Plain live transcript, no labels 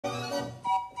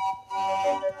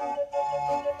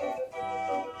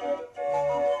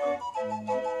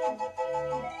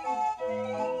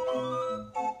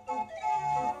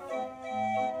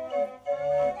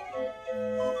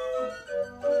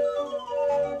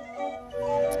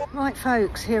Right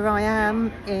folks, here I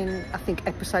am in, I think,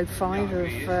 episode 5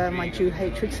 of my Jew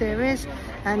Hatred series,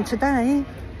 and today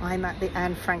I'm at the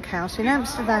Anne Frank house in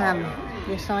Amsterdam.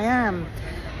 Yes, I am.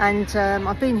 And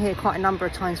I've been here quite a number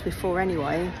of times before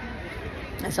anyway,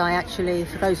 as I actually,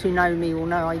 for those who know me will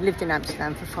know, I lived in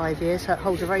Amsterdam for 5 years, so it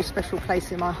holds a very special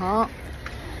place in my heart.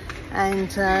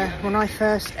 And when I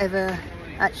first ever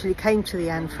actually came to the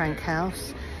Anne Frank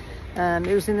house,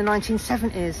 it was in the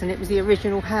 1970s, and it was the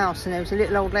original house, and there was a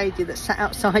little old lady that sat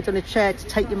outside on a chair to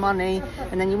take your money,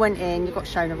 and then you went in, you got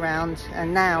shown around.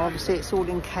 And now obviously it's all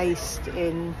encased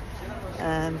in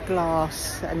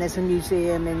glass, and there's a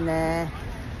museum in there,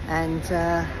 and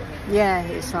yeah,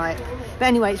 it's like, but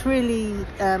anyway, it's really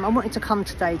I wanted to come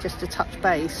today just to touch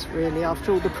base, really,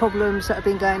 after all the problems that have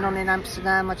been going on in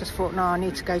Amsterdam. I just thought, no, I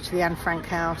need to go to the Anne Frank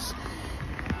house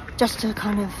just to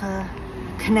kind of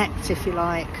connect, if you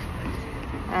like.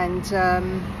 And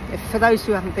for those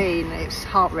who haven't been, it's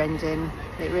heartrending,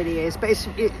 it really is. But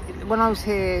when I was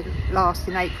here last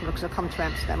in April, because I come to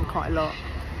Amsterdam quite a lot,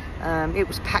 it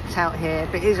was packed out here,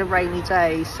 but it is a rainy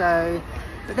day, so,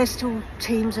 but there's still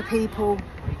teams of people,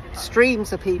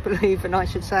 streams of people even, I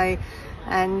should say,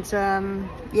 and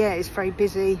yeah, it's very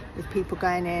busy with people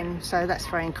going in, so that's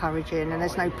very encouraging, and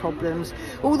there's no problems.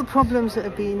 All the problems that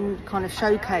have been kind of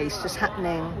showcased as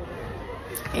happening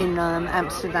in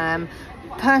Amsterdam,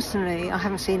 personally, I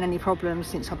haven't seen any problems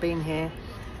since I've been here.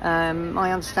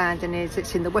 My understanding is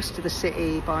it's in the west of the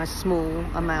city by a small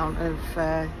amount of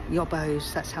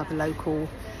yobbos. That's how the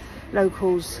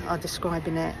locals are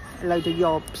describing it. A load of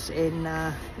yobs in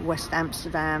West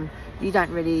Amsterdam. You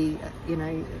don't really, you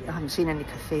know, I haven't seen any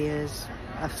kaffirs.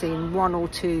 I've seen 1 or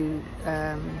 2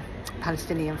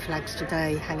 Palestinian flags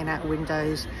today hanging out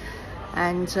windows,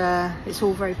 and it's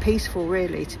all very peaceful,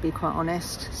 really, to be quite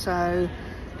honest. So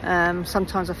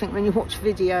sometimes I think when you watch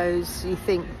videos, you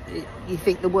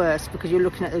think the worst, because you're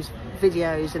looking at those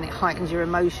videos and it heightens your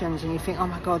emotions, and you think, oh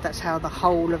my god, that's how the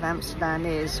whole of Amsterdam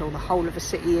is, or the whole of a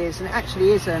city is, and it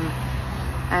actually isn't.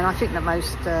 And I think that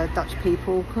most Dutch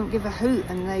people couldn't give a hoot,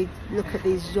 and they look at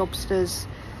these yobsters,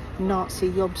 Nazi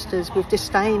yobsters, with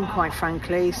disdain, quite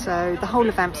frankly. So the whole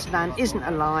of Amsterdam isn't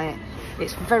a lie.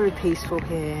 It's very peaceful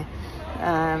here.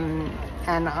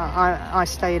 And I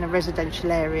stay in a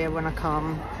residential area when I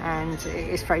come, and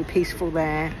it's very peaceful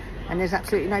there, and there's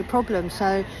absolutely no problem.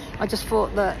 So I just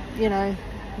thought that, you know,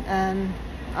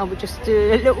 I would just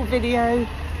do a little video.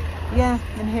 Yeah,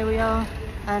 and here we are,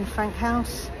 Anne Frank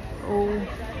house, all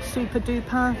super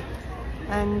duper,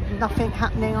 and nothing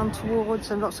happening untowards,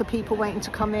 and lots of people waiting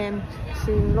to come in.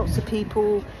 Seeing lots of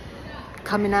people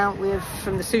coming out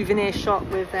from the souvenir shop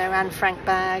with their Anne Frank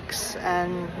bags,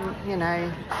 and, you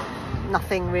know,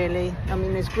 nothing really. I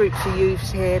mean, there's groups of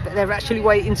youths here, but they're actually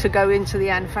waiting to go into the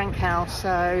Anne Frank house,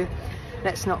 so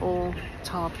let's not all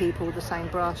tar people with the same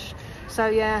brush. So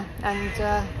yeah,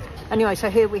 and anyway,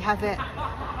 so here we have it,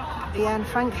 the Anne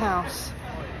Frank house,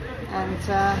 and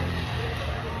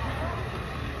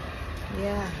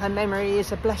yeah, her memory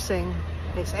is a blessing.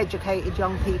 It's educated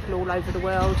young people all over the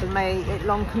world, and may it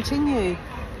long continue.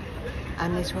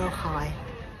 And Israel High.